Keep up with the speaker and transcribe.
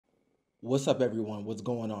What's up, everyone? What's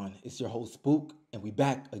going on? It's your host, Spook, and we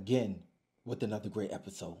back again with another great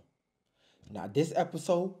episode. Now, this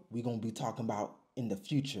episode, we're going to be talking about in the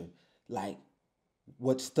future, like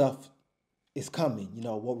what stuff is coming,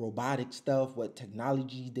 what robotic stuff, what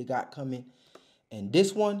technology they got coming. And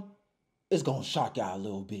this one is going to shock y'all a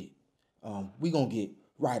little bit. We're going to get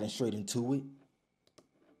right and straight into it.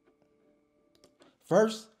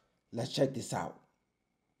 First, let's check this out.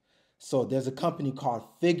 So there's a company called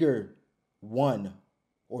Figure One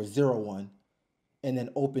or Zero One, and then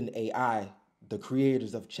OpenAI, the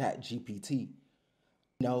creators of ChatGPT,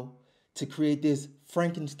 to create this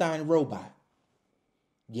Frankenstein robot.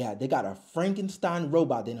 Yeah, they got a Frankenstein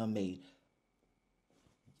robot they done made.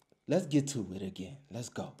 Let's get to it again. Let's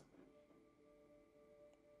go.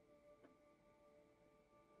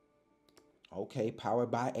 Okay, powered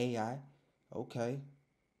by AI. Okay.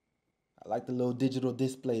 I like the little digital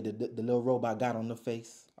display the little robot got on the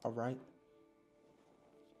face. All right.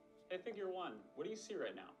 Hey, Figure One, what do you see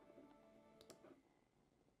right now?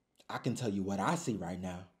 I can tell you what I see right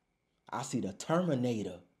now. I see the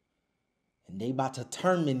Terminator. And they about to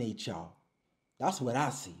terminate y'all. That's what I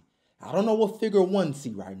see. I don't know what Figure One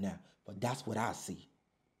see right now, but that's what I see.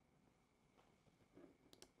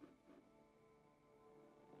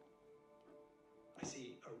 I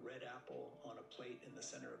see a red apple on a plate in the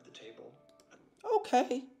center of the table.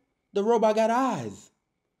 Okay. The robot got eyes.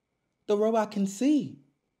 The robot can see.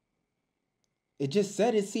 It just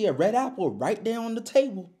said it see a red apple right there on the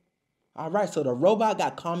table. All right, so the robot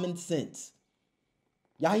got common sense.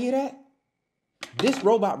 Y'all hear that? This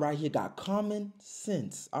robot right here got common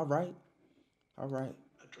sense. All right. All right.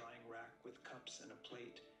 A drying rack with cups and a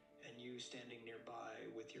plate, and you standing nearby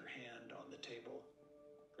with your hand on the table.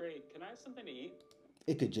 Great, can I have something to eat?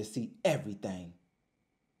 It could just see everything.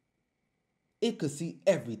 It could see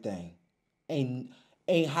everything.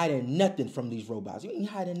 Ain't hiding nothing from these robots. You ain't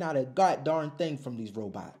hiding not a god darn thing from these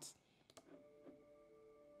robots.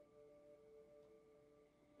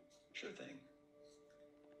 Sure thing.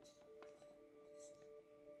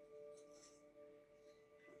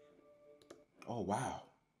 Oh, wow.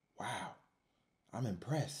 Wow. I'm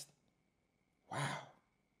impressed. Wow.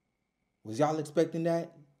 Was y'all expecting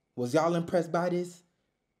that? Was y'all impressed by this?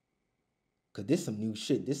 Because this some new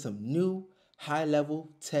shit. This some new high-level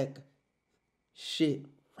tech shit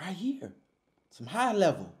right here. Some high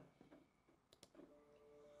level.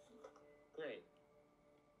 Great.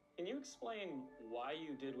 Can you explain why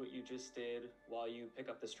you did what you just did while you pick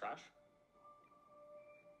up this trash?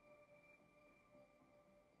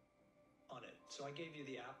 On it. So I gave you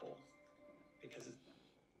the apple because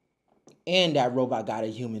And that robot got a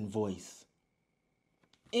human voice.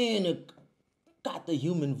 And it got the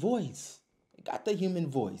human voice. It got the human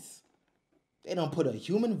voice. They don't put a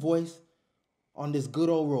human voice on this good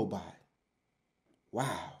old robot.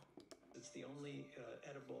 Wow. it's the only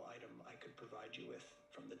edible item I could provide you with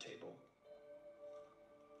from the table.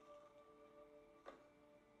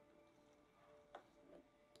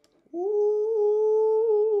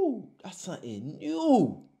 Ooh, that's something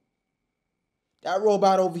new. That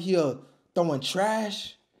robot over here throwing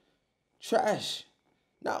trash. Trash.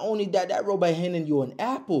 Not only that, that robot handing you an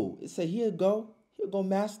apple. It said, here you go,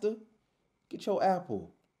 master. Get your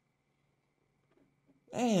apple.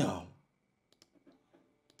 Damn.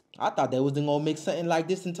 I thought they wasn't gonna make something like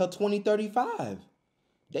this until 2035.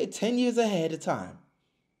 They 10 years ahead of time.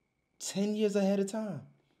 10 years ahead of time.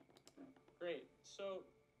 Great. So,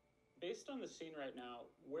 based on the scene right now,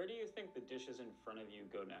 where do you think the dishes in front of you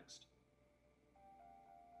go next?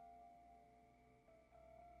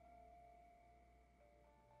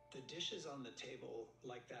 The dishes on the table,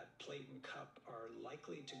 like that plate and cup, are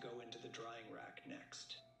likely to go into the drying rack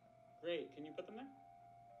next. Great. Can you put them there?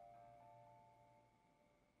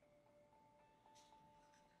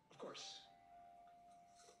 Of course.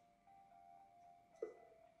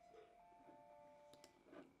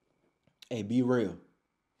 Hey, be real.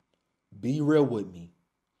 Be real with me.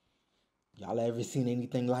 Y'all ever seen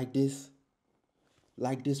anything like this?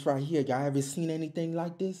 Like this right here. Y'all ever seen anything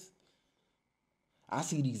like this? I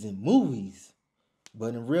see these in movies.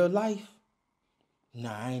 But in real life,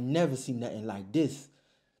 nah, I ain't never seen nothing like this.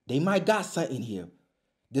 They might got something here.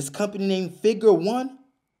 This company named Figure One,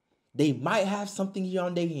 they might have something here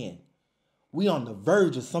on their hand. We on the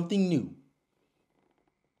verge of something new.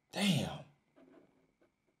 Damn.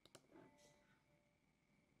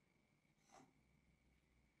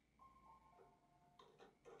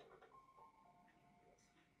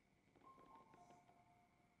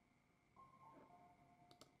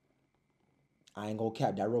 I ain't gonna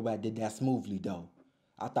cap, that robot did that smoothly though.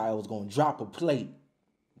 I thought it was gonna drop a plate,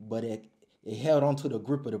 but it held onto the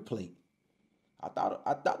grip of the plate. I thought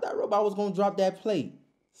that robot was gonna drop that plate.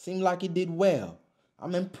 Seemed like it did well.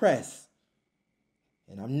 I'm impressed.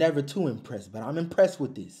 And I'm never too impressed, but I'm impressed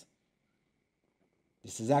with this.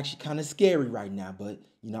 This is actually kind of scary right now, but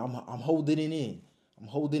I'm holding it in. I'm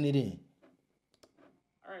holding it in.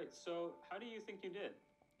 All right, so how do you think you did?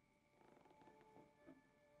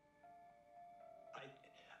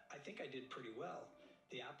 I think I did pretty well.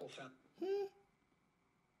 The apple found.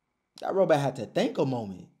 That robot had to think a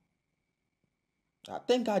moment. I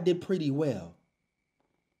think I did pretty well.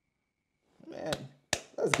 Man,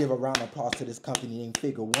 let's give a round of applause to this company named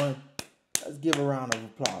Figure One. Let's give a round of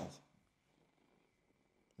applause.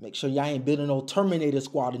 Make sure y'all ain't building no Terminator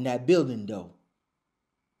squad in that building, though.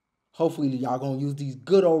 Hopefully, y'all gonna use these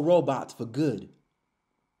good old robots for good.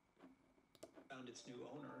 Found its new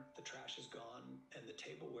owner. The trash is gone, and the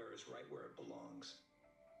tableware is right where it belongs.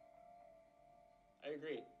 I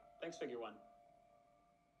agree. Thanks, Figure One.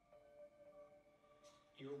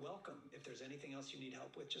 You're welcome. If there's anything else you need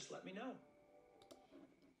help with, just let me know.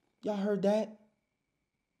 Y'all heard that?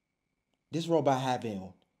 This robot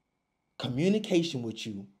having communication with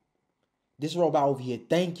you. This robot over here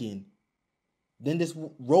thinking. Then this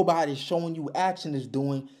robot is showing you action is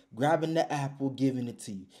doing, grabbing the apple, giving it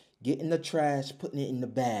to you. Getting the trash, putting it in the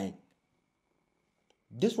bag.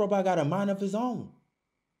 This robot got a mind of his own.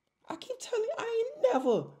 I keep telling you, I ain't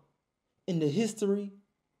never in the history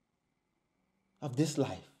of this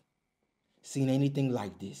life seen anything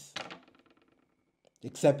like this.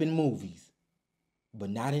 Except in movies. But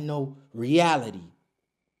not in no reality.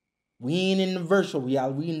 We ain't in the virtual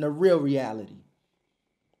reality, we in the real reality.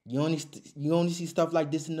 You only see stuff like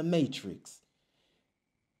this in the Matrix.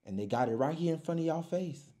 And they got it right here in front of y'all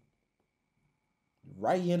face.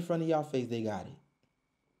 Right here in front of y'all face, they got it.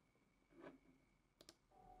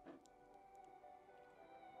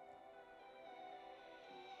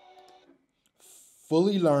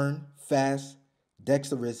 Fully learned, fast,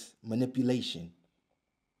 dexterous manipulation.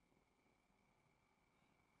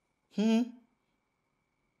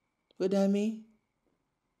 What that mean?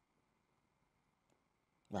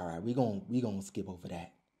 All right, we gonna skip over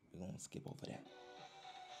that. We're gonna skip over that.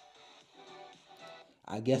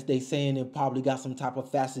 I guess they saying it probably got some type of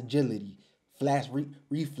fast agility, flash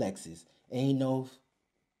reflexes. It ain't no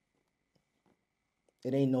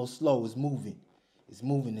slow. It's moving. It's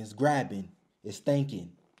moving. It's grabbing. It's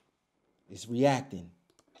thinking. It's reacting.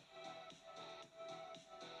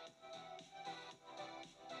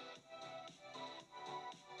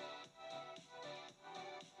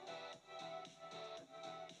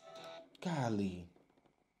 Golly.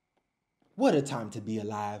 What a time to be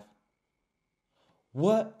alive.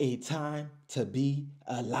 What a time to be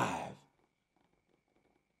alive.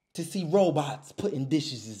 To see robots putting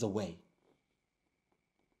dishes away.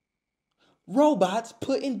 Robots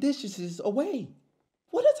putting dishes away.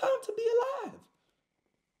 What a time to be alive.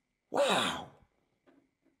 Wow.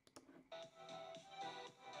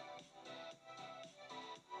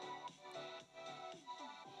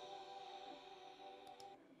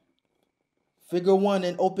 Figure One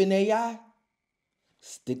and OpenAI,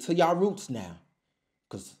 stick to y'all roots now.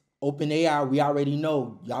 Because OpenAI, we already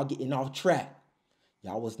know y'all getting off track.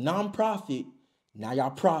 Y'all was non-profit, now y'all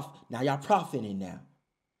profiting now.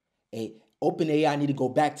 OpenAI need to go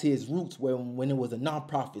back to its roots when it was a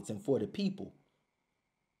non-profit and for the people.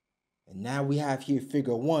 And now we have here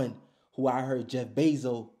Figure One, who I heard Jeff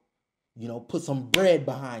Bezos, put some bread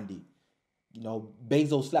behind it.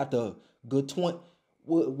 Bezos slapped a good 20,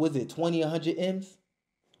 what was it, 20, 100 M's?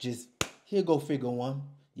 Just, here go Figure One.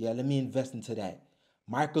 Yeah, let me invest into that.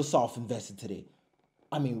 Microsoft invested today.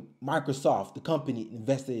 Microsoft, the company,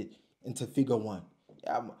 invested into Figure One.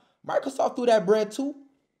 Yeah, Microsoft threw that bread too.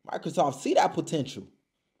 Microsoft see that potential.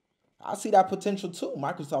 I see that potential too.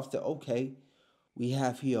 Microsoft said, okay, we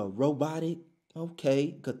have here robotic. Okay,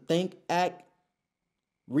 it could think, act,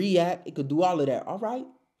 react. It could do all of that. All right.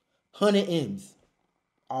 100 M's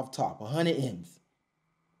off top. 100 M's.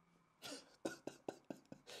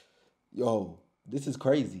 Yo, this is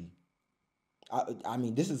crazy.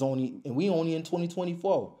 This is we only in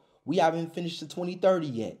 2024. We haven't finished the 2030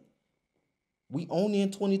 yet. We only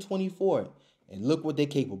in 2024. And look what they're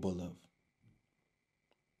capable of.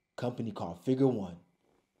 Company called Figure One.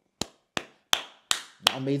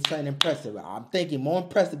 I made something impressive. I'm thinking more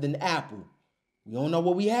impressive than Apple. We don't know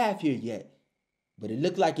what we have here yet. But it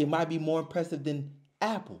looked like it might be more impressive than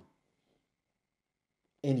Apple.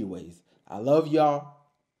 Anyways, I love y'all.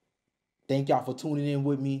 Thank y'all for tuning in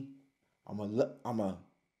with me. I'm gonna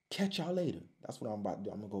catch y'all later. That's what I'm about to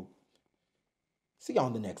do. I'm gonna go see y'all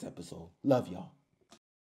in the next episode. Love y'all.